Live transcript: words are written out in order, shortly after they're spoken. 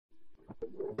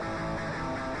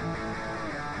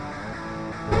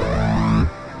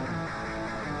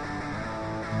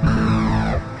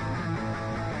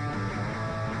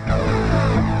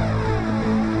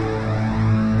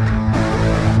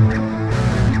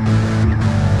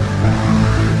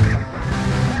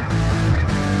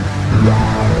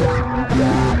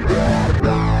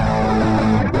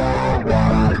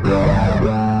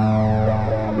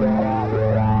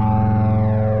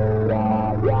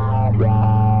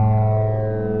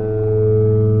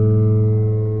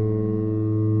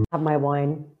Have my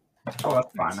wine. Oh,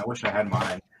 that's fine. I wish I had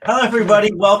mine. Hello,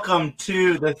 everybody. Welcome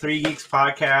to the Three Geeks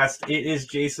Podcast. It is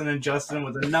Jason and Justin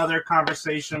with another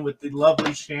conversation with the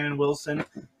lovely Shannon Wilson.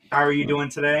 How are you doing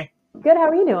today? Good. How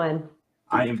are you doing?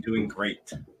 I am doing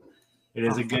great. It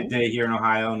is a good day here in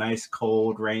Ohio. Nice,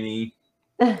 cold, rainy.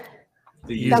 Use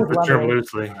the term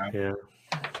loosely. Yeah.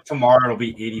 Tomorrow it'll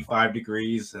be 85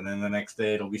 degrees, and then the next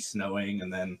day it'll be snowing,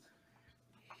 and then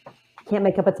can't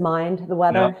make up its mind. The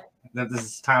weather. No, this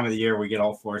is time of the year we get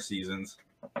all four seasons.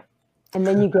 And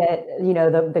then you get,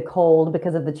 the cold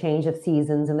because of the change of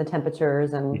seasons and the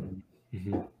temperatures, and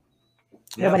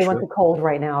nobody wants a cold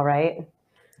right now, right?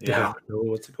 Yeah. No one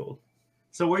wants a cold.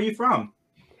 So where are you from?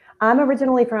 I'm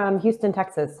originally from Houston,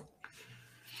 Texas.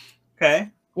 Okay.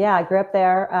 Yeah, I grew up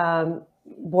there,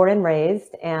 born and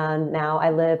raised, and now I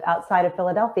live outside of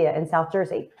Philadelphia in South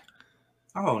Jersey.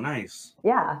 Oh, nice.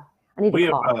 Yeah. I need to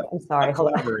cough. I'm sorry. A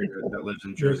collaborator that lives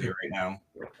in Jersey right now.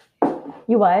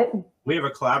 You what? We have a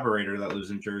collaborator that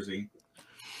lives in Jersey.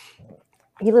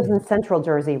 He lives in Central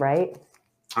Jersey, right?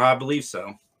 I believe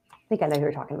so. I think I know who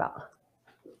you're talking about.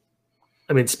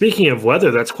 I mean, speaking of weather,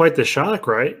 that's quite the shock,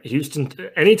 right? Houston,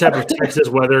 any type of Texas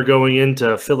weather going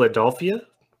into Philadelphia.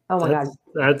 Oh my God.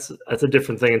 That's a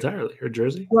different thing entirely. Or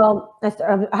Jersey. Well,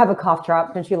 I have a cough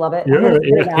drop. Don't you love it?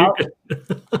 Yeah.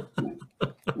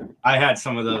 I had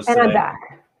some of those and today. I'm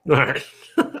back. All right.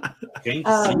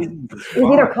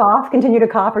 Either cough, continue to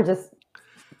cough, or just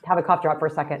have a cough drop for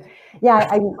a second. Yeah,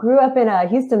 I grew up in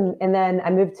Houston, and then I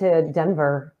moved to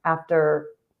Denver after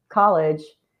college.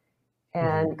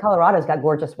 And Colorado's got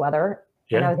gorgeous weather.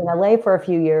 Yeah. And I was in LA for a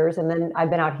few years, and then I've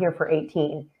been out here for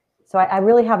 18. So I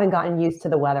really haven't gotten used to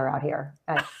the weather out here.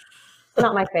 It's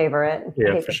not my favorite. Yeah,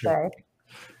 I hate for to sure. say.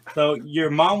 So your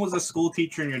mom was a school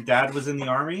teacher and your dad was in the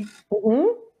Army?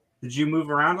 Mm-hmm. Did you move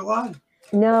around a lot?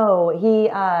 No,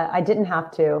 I didn't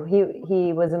have to.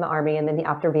 He was in the Army, and then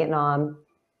after Vietnam,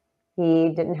 he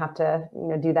didn't have to,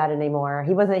 do that anymore.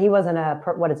 He wasn't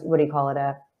what do you call it?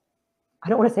 I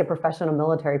don't want to say professional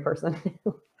military person.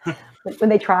 When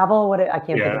they travel, I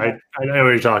can't. Yeah, I know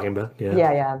what you're talking about.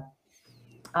 Yeah.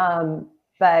 Yeah.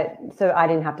 But so I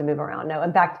didn't have to move around. No,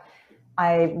 in fact,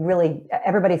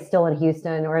 everybody's still in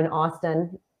Houston or in Austin,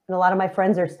 and a lot of my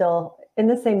friends are still in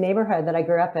the same neighborhood that I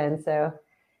grew up in. So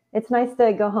it's nice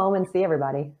to go home and see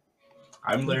everybody.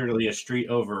 I'm literally a street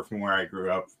over from where I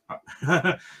grew up.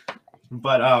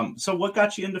 But so what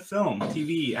got you into film,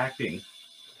 TV, acting?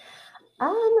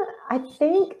 I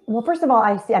think, well, first of all,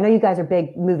 I know you guys are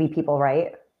big movie people,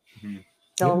 right? Mm-hmm.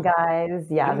 Film guys.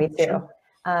 Yeah, me too. Sure.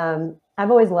 I've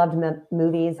always loved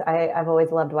movies. I've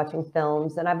always loved watching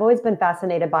films, and I've always been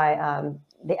fascinated by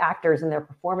the actors and their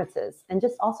performances, and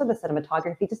just also the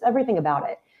cinematography, just everything about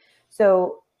it.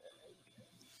 So,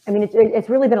 I mean, it's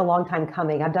really been a long time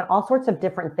coming. I've done all sorts of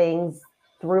different things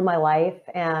through my life,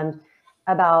 and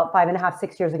about 5.5,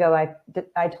 6 years ago,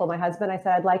 I told my husband, I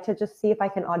said, I'd like to just see if I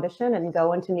can audition and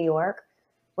go into New York,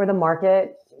 where the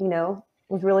market,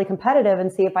 was really competitive,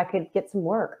 and see if I could get some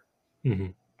work. Mm-hmm.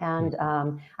 And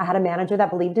I had a manager that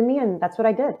believed in me, and that's what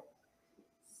I did.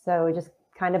 So just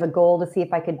kind of a goal to see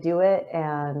if I could do it,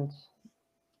 and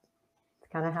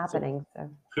it's kind of happening. So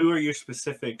who are your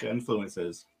specific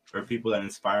influences or people that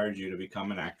inspired you to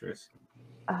become an actress?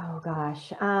 Oh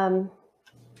gosh,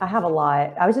 I have a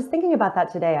lot. I was just thinking about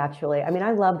that today, actually. I mean,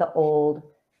 I love the old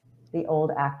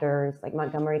actors like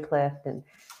Montgomery Clift and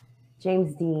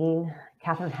James Dean,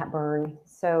 Katharine Hepburn.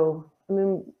 So, I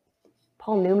mean,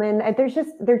 Paul Newman.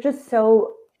 They're just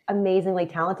so amazingly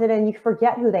talented, and you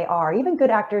forget who they are. Even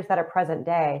good actors that are present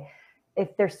day,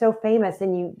 if they're so famous,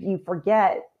 and you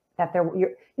forget that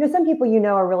some people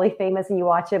are really famous, and you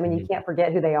watch them and you can't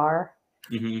forget who they are.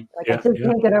 Mm-hmm. Like I just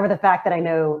can't get over the fact that I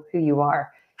know who you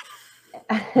are.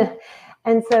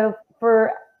 And so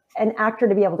for an actor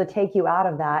to be able to take you out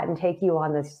of that and take you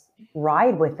on this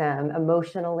ride with them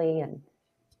emotionally and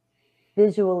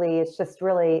visually, it's just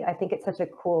really, I think it's such a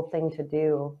cool thing to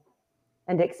do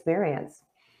and to experience.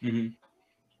 Mm-hmm.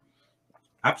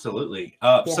 Absolutely.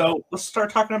 So let's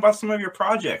start talking about some of your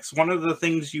projects. One of the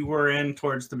things you were in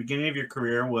towards the beginning of your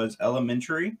career was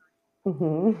Elementary.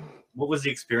 Mm-hmm. What was the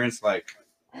experience like?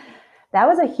 That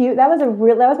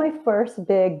was my first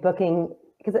big booking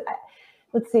because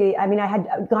let's see. I mean, I had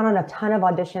gone on a ton of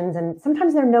auditions, and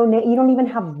sometimes they're you don't even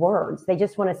have words. They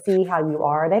just want to see how you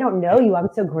are. They don't know you. I'm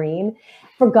so green.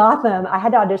 For Gotham, I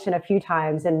had to audition a few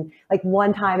times, and like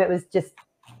one time it was just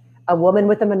a woman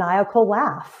with a maniacal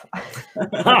laugh.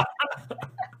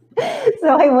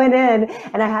 So I went in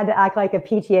and I had to act like a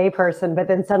PTA person, but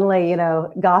then suddenly, you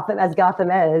know, Gotham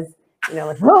is, you know,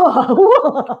 like,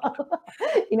 whoa,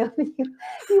 you know,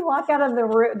 you walk out of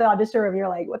the audition room, you're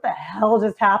like, what the hell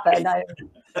just happened?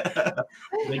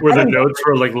 Were the notes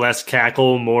for like less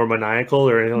cackle, more maniacal,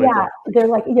 or anything like that? Yeah, they're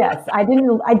like, yes, I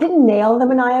didn't nail the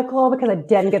maniacal because I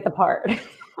didn't get the part.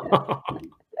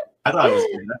 I thought it was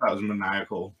good. I thought it was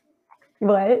maniacal.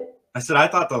 What? I said I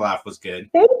thought the laugh was good.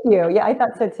 Thank you. Yeah, I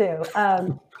thought so too.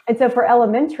 And so for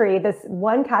Elementary, this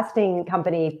one casting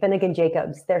company, Finnegan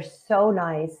Jacobs, they're so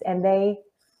nice, and they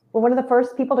were one of the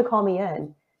first people to call me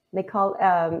in. They called,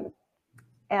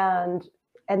 and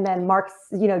then Mark's,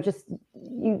 you know, just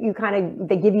you kind of,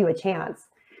 they give you a chance.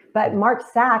 But Mark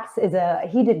Sachs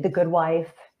he did The Good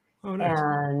Wife,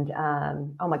 and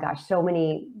oh my gosh, so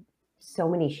many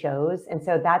shows, and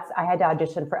so I had to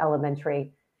audition for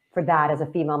Elementary for that as a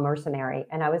female mercenary,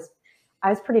 and I was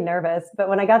pretty nervous, but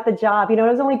when I got the job, you know,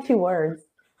 it was only 2 words.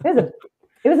 It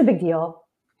was a big deal.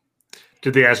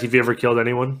 Did they ask if you ever killed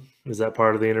anyone? Is that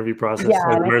part of the interview process? Yeah,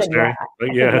 like mercenary?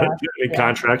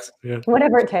 Contracts. Yeah.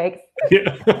 Whatever it takes.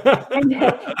 Yeah.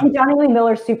 and Johnny Lee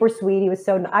Miller, super sweet. He was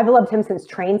I've loved him since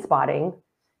Trainspotting.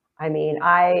 I mean,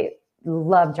 I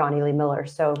love Johnny Lee Miller.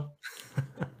 So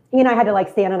he and I had to like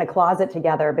stand in a closet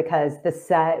together because the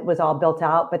set was all built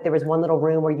out, but there was one little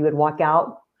room where you would walk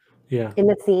out in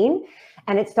the scene.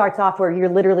 And it starts off where you're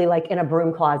literally like in a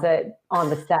broom closet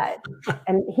on the set.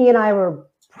 And he and I were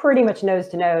pretty much nose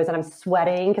to nose, and I'm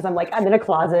sweating because I'm like, I'm in a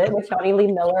closet with Johnny Lee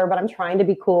Miller, but I'm trying to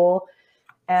be cool.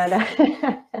 And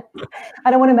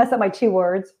I don't want to mess up my 2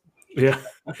 words. Yeah.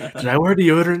 Did I wear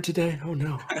deodorant today? Oh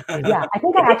no. Yeah. I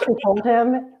think I actually told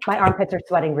him my armpits are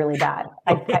sweating really bad.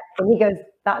 And he goes,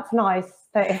 that's nice.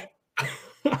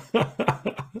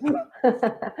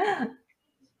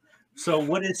 So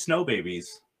what is Snow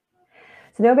Babies?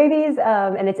 Snow Babies,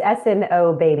 and it's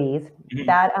SNO Babies.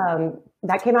 Mm-hmm.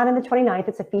 That came out on the 29th.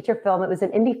 It's a feature film. It was an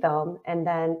indie film. And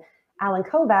then Alan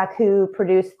Kovac, who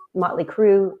produced Motley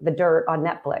Crue, The Dirt on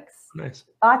Netflix,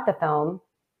 bought the film.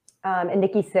 And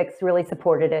Nikki Sixx really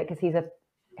supported it because he's a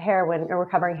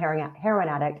recovering heroin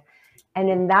addict. And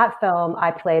in that film,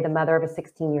 I play the mother of a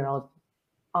 16-year-old,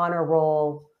 honor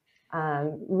roll,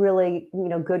 really, you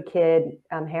know, good kid.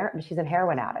 She's a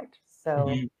heroin addict.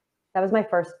 So that was my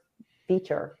first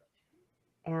feature.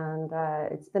 And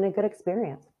it's been a good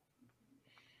experience.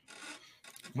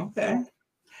 Okay.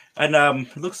 And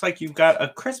it looks like you've got a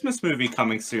Christmas movie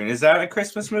coming soon. Is that a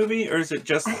Christmas movie, or is it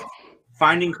just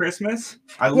Finding Christmas?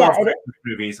 I love Christmas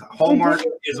movies. Hallmark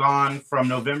is on from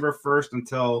November 1st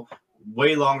until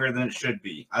way longer than it should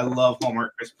be. I love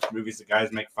Hallmark Christmas movies. The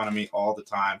guys make fun of me all the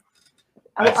time.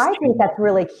 I think that's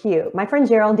really cute. My friend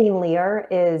Geraldine Lear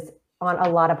is on a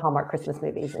lot of Hallmark Christmas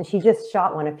movies, and she just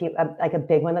shot one, like a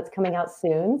big one that's coming out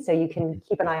soon. So you can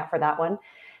keep an eye out for that one.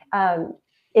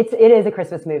 It is a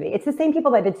Christmas movie. It's the same people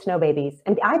that did Snow Babies.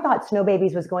 And I thought Snow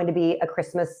Babies was going to be a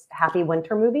Christmas happy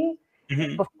winter movie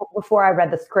before I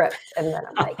read the script. And then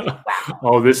I'm like, wow.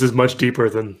 Oh, this is much deeper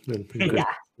than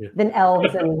than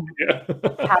Elves and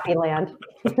Happy Land.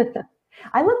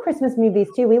 I love Christmas movies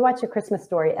too. We watch A Christmas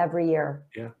Story every year.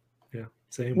 Yeah.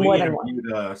 Same. We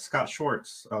interviewed Scott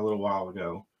Schwartz a little while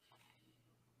ago.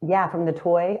 Yeah, from The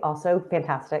Toy, also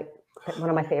fantastic. One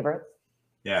of my favorites.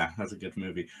 Yeah, that's a good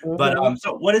movie. But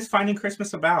so what is Finding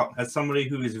Christmas about, as somebody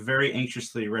who is very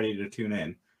anxiously ready to tune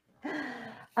in?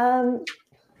 Kind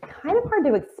of hard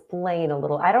to explain a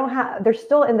little. They're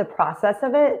still in the process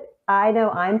of it. I know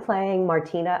I'm playing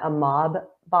Martina, a mob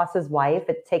boss's wife.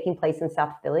 It's taking place in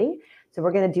South Philly. So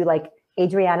we're going to do like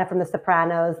Adriana from The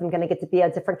Sopranos. I'm going to get to be a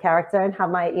different character and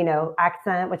have my, you know,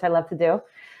 accent, which I love to do.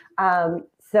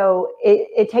 So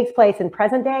it takes place in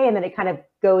present day, and then it kind of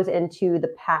goes into the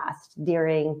past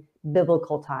during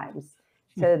biblical times.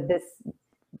 So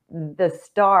the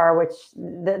star, which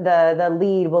the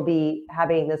lead will be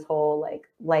having this whole like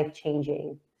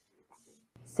life-changing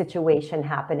situation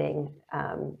happening.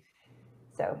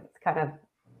 So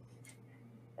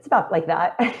it's about like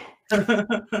that.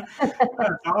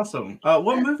 That's awesome.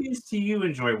 What movies do you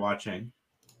enjoy watching?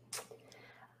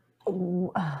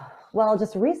 Well,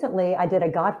 just recently I did a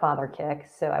Godfather kick.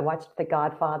 So I watched The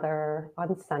Godfather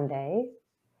on Sunday.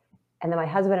 And then my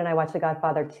husband and I watched The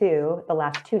Godfather 2 the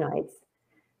last 2 nights.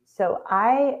 So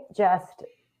I just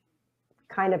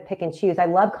kind of pick and choose. I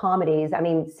love comedies. I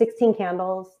mean, 16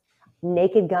 Candles,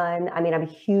 Naked Gun. I mean, I'm a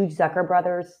huge Zucker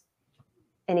Brothers,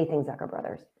 anything Zucker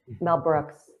Brothers, Mel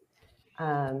Brooks.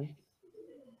 I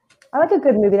like a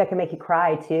good movie that can make you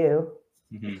cry too,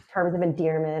 in terms of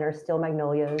Endearment or Still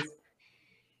Magnolias.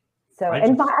 So, I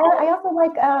also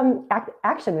like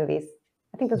action movies.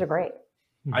 I think those are great.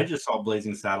 I just saw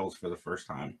Blazing Saddles for the first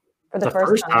time. For the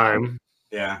first time.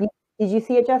 Yeah. Did you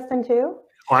see it, Justin, too?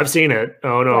 Oh, I've seen it.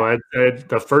 Oh, no. Yeah.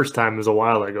 The first time was a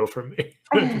while ago for me.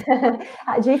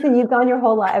 Jason, you've gone your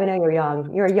whole life. I know you're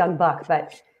young. You're a young buck,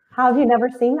 but how have you never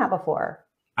seen that before?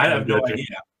 I have no idea.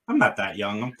 I'm not that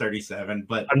young. I'm 37,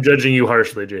 but I'm judging you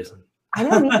harshly, Jason. I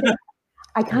know. Me too.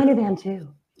 I kind of am, too.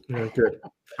 Yeah, good.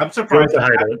 I'm surprised I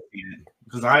haven't seen it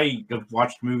because I have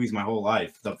watched movies my whole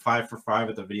life. The 5 for 5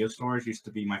 at the video stores used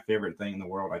to be my favorite thing in the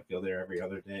world. I'd go there every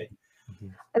other day.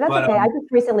 That's okay. I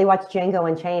just recently watched Django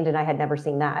Unchained, and I had never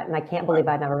seen that, and I can't believe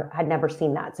I had never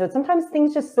seen that. So sometimes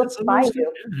things just slip by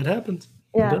you. It happens.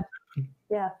 Yeah,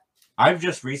 yeah. I've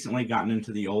just recently gotten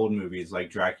into the old movies like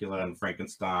Dracula and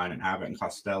Frankenstein and Abbott and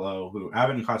Costello.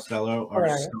 Abbott and Costello are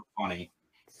so funny.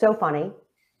 So funny.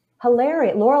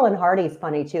 Hilarious. Laurel and Hardy's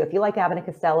funny too. If you like Abbott and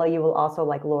Costello, you will also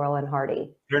like Laurel and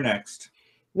Hardy. You're next.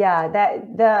 Yeah,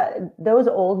 those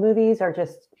old movies are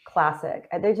just classic.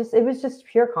 It was just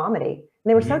pure comedy. And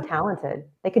they were so talented.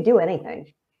 They could do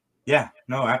anything. Yeah,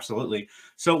 no, absolutely.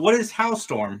 So what is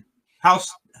Halston?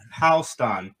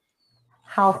 Halston.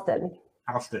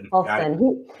 That's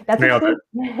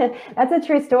a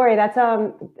true story. That's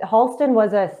Halston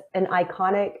was an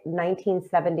iconic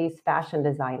 1970s fashion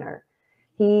designer.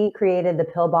 He created the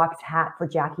pillbox hat for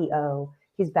Jackie O.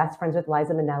 He's best friends with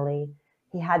Liza Minnelli.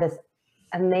 He had this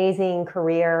amazing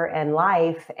career and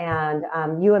life, and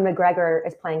Ewan McGregor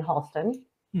is playing Halston.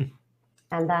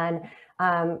 And then,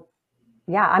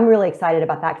 I'm really excited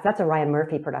about that because that's a Ryan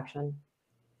Murphy production.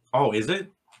 Oh, is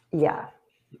it? Yeah.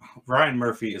 Ryan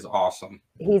Murphy is awesome.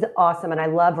 He's awesome, and I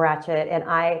love Ratchet. And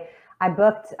I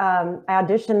booked, I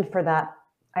auditioned for that.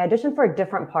 I auditioned for a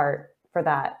different part for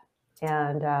that,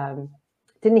 and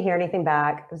didn't hear anything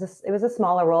back. It was a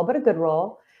smaller role, but a good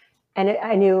role. And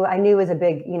I knew it was a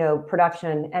big,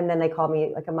 production. And then they called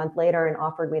me like a month later and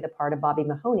offered me the part of Bobby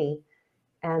Mahoney.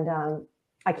 And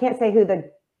I can't say who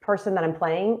the person that I'm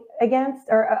playing against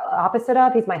or opposite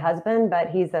of. He's my husband,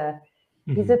 but he's a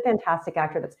fantastic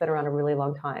actor that's been around a really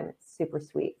long time. It's super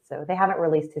sweet. So they haven't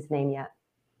released his name yet.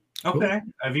 Okay.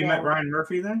 Have you met Ryan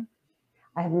Murphy then?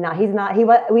 I have not. He's not.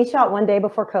 We shot one day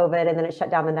before COVID, and then it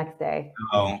shut down the next day.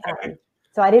 Oh, okay.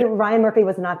 So Ryan Murphy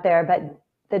was not there, but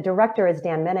the director is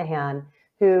Dan Minahan,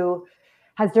 who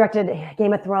has directed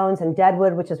Game of Thrones and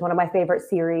Deadwood, which is one of my favorite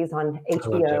series on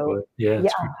HBO. Yeah,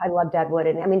 I love Deadwood.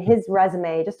 And I mean, his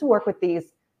resume, just to work with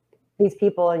these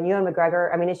people and Ewan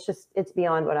McGregor, I mean, it's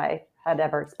beyond what I had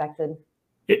ever expected.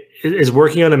 Is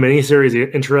working on a miniseries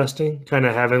interesting? Kind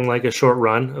of having like a short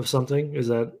run of something? Is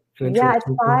that an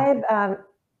interesting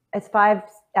it's 5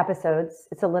 episodes.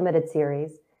 It's a limited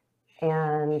series.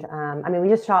 And I mean, we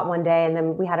just shot one day, and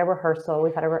then we had a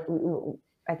rehearsal.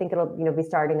 I think it'll be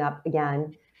starting up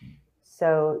again.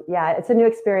 So yeah, it's a new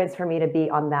experience for me to be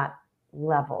on that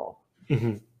level.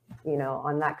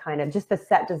 On that kind of just the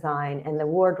set design and the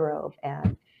wardrobe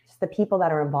and just the people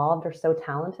that are involved are so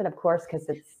talented, of course, because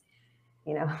it's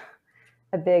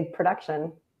a big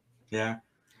production. Yeah.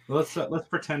 Well, let's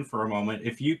pretend for a moment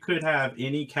if you could have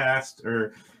any cast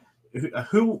or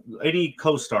any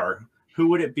co-star. Who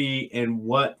would it be, and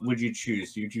what would you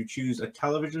choose? Would you choose a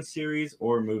television series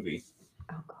or a movie?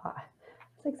 Oh, God.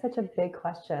 It's like such a big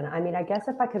question. I mean, I guess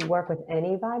if I could work with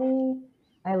anybody,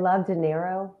 I love De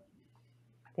Niro.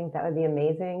 I think that would be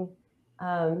amazing.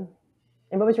 And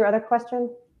what was your other question?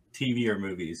 TV or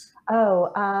movies?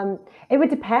 Oh, it would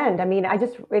depend. I mean,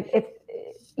 if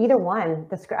either one.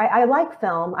 I like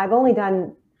film.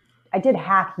 I did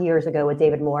Hack years ago with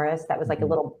David Morris. That was like a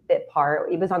little bit part.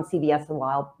 It was on CBS a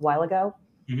while ago.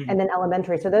 And then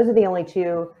Elementary. So those are the only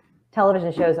 2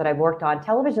 television shows that I've worked on.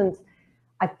 Television's,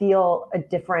 I feel,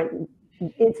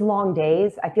 it's long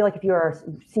days. I feel like if you're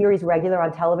a series regular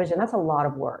on television, that's a lot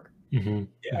of work. And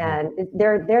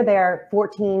they're there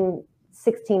 14,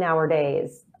 16-hour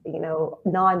days,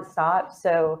 nonstop.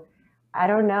 So I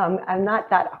don't know. I'm not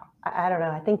that, I don't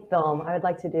know. I think film I would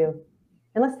like to do.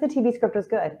 Unless the TV script was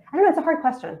good. I don't know. It's a hard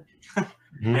question.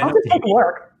 I'll just take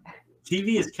work.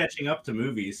 TV is catching up to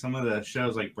movies. Some of the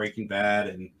shows like Breaking Bad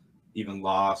and even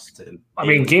Lost. And I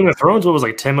mean, Game of Thrones, what was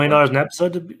like $10 million an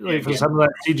episode for some of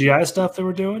that CGI stuff that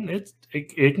we're doing? It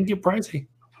can get pricey.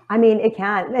 I mean, it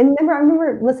can. And I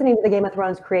remember listening to the Game of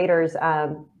Thrones creators.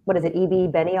 What is it? E.B.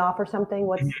 Benioff or something?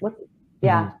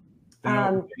 Yeah.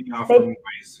 Getting off from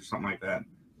Vice or something like that.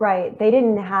 Right. They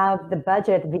didn't have the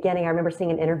budget at the beginning. I remember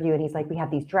seeing an interview and he's like, we have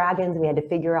these dragons. We had to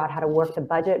figure out how to work the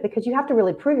budget because you have to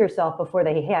really prove yourself before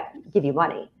they give you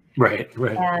money. Right.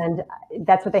 And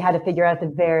that's what they had to figure out at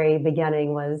the very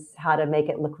beginning was how to make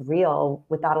it look real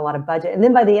without a lot of budget. And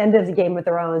then by the end of the Game of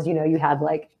Thrones, you had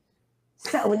like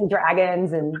so many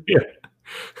dragons and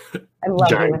I love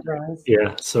Game of Thrones.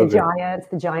 Yeah. So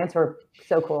the giants were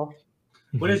so cool.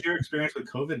 What has your experience with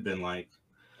COVID been like?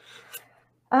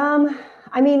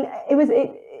 I mean, it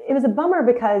was a bummer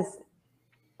because,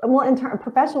 well,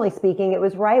 professionally speaking, it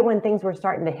was right when things were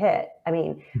starting to hit. I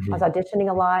mean, I was auditioning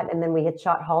a lot, and then we had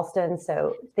shot Halston,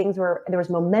 so there was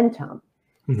momentum.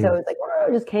 So it's like,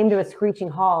 it just came to a screeching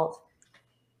halt,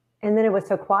 and then it was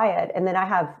so quiet. And then I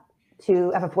have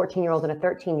a 14-year-old and a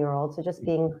 13-year-old, so just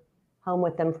being home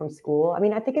with them from school. I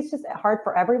mean, I think it's just hard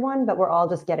for everyone, but we're all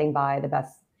just getting by the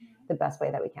best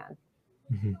way that we can.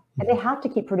 And they have to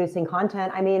keep producing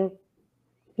content. I mean,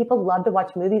 people love to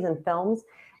watch movies and films,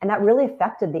 and that really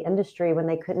affected the industry when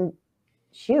they couldn't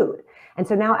shoot. And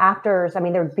so now actors, I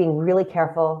mean, they're being really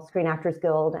careful, Screen Actors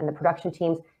Guild and the production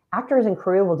teams, actors and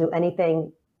crew will do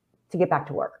anything to get back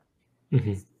to work.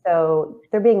 So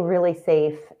they're being really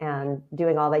safe and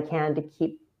doing all they can to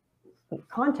keep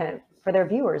content for their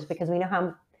viewers because they know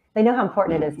how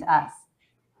important it is to us.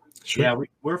 Sure. Yeah,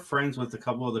 we're friends with a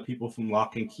couple of the people from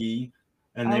Lock and Key.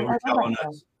 And they were telling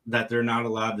us that they're not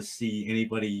allowed to see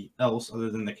anybody else other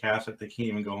than the cast. That they can't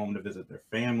even go home to visit their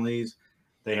families.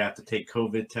 They have to take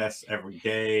COVID tests every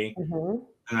day.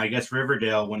 And I guess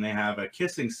Riverdale, when they have a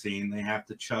kissing scene, they have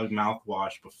to chug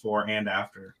mouthwash before and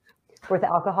after. With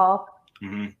alcohol?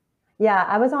 Yeah,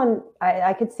 I was on,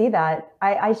 I could see that.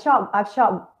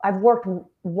 I've worked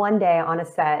one day on a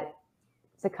set.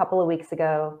 It's a couple of weeks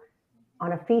ago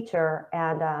on a feature.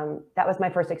 And that was my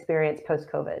first experience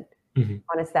post-COVID.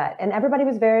 On a set, and everybody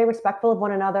was very respectful of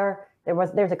one another.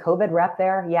 There's a COVID rep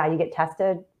there. Yeah, you get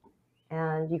tested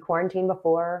and you quarantine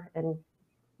before, and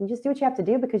you just do what you have to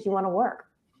do because you want to work.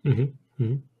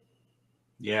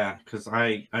 Yeah, because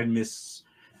I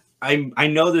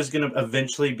know there's gonna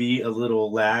eventually be a little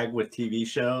lag with TV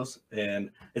shows, and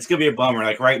it's gonna be a bummer.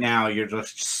 Like right now, you're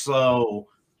just so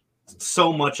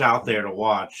much out there to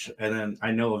watch, and then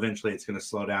I know eventually it's gonna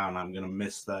slow down. I'm gonna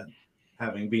miss that.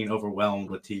 Being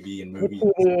overwhelmed with TV and movies.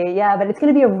 Yeah, but it's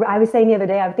going to be I was saying the other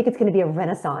day, I think it's going to be a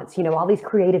renaissance. All these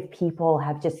creative people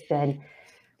have just been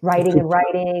writing.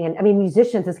 And I mean,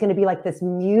 musicians, it's going to be like this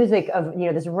music of,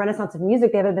 this renaissance of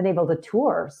music. They haven't been able to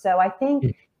tour. So I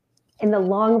think in the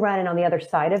long run and on the other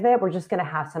side of it, we're just going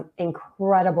to have some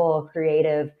incredible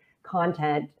creative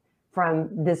content from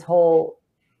this whole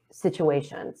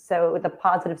situation. So the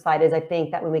positive side is I think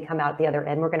that when we come out the other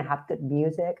end, we're going to have good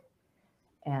music.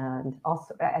 And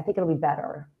also, I think it'll be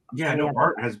better. Yeah,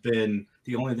 art has been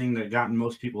the only thing that gotten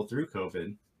most people through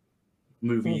COVID.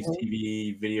 Movies,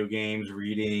 TV, video games,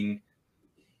 reading,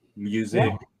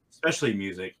 music, especially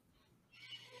music.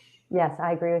 Yes,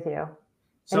 I agree with you.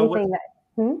 So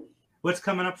what's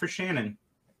coming up for Shannon?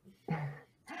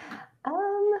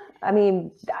 I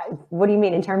mean, what do you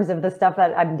mean in terms of the stuff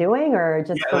that I'm doing or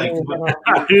just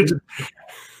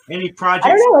any projects? I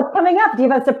don't know what's coming up. Do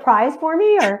you have a surprise for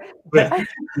me or? Yes.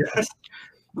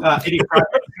 Any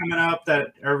projects coming up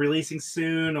that are releasing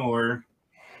soon or?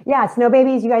 Yeah, Snow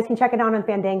Babies. You guys can check it out on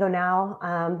Fandango now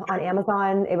on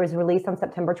Amazon. It was released on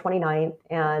September 29th.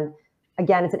 And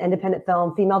again, it's an independent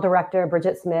film. Female director,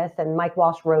 Bridget Smith, and Mike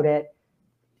Walsh wrote it.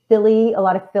 A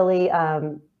lot of Philly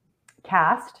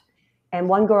cast. And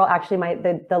one girl, actually,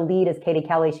 the lead is Katie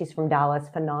Kelly. She's from Dallas,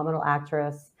 phenomenal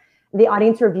actress. The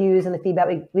audience reviews and the feedback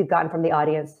we've gotten from the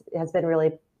audience has been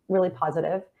really, really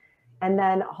positive. And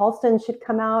then Halston should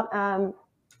come out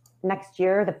next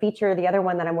year. The feature, the other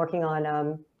one that I'm working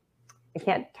on, I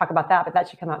can't talk about that, but that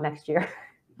should come out next year.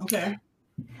 Okay.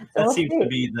 That seems to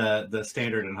be the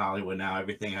standard in Hollywood now.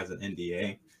 Everything has an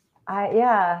NDA.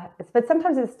 But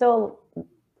sometimes it's still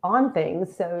on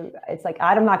things. So it's like,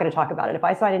 I'm not going to talk about it. If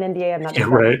I sign an NDA, I'm not going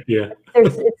to. Right. Yeah.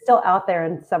 It's still out there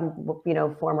in some,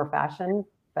 form or fashion,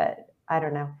 but I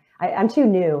don't know. I'm too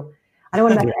new. I don't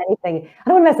want to mess anything. I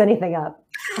don't want to mess anything up.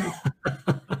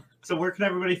 So where can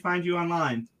everybody find you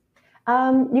online?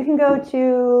 You can go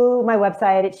to my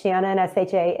website. It's Shannon,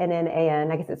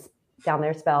 SHANNAN. I guess it's down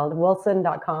there spelled,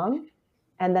 Wilson.com.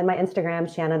 And then my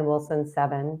Instagram, Shannon Wilson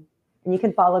 7. And you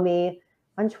can follow me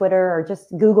on Twitter or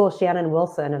just Google Shannon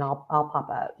Wilson and I'll pop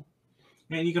up.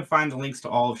 And you can find the links to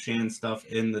all of Shannon's stuff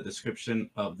in the description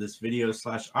of this video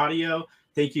 / audio.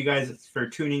 Thank you guys for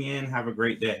tuning in. Have a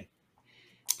great day.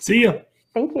 See ya.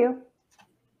 Thank you.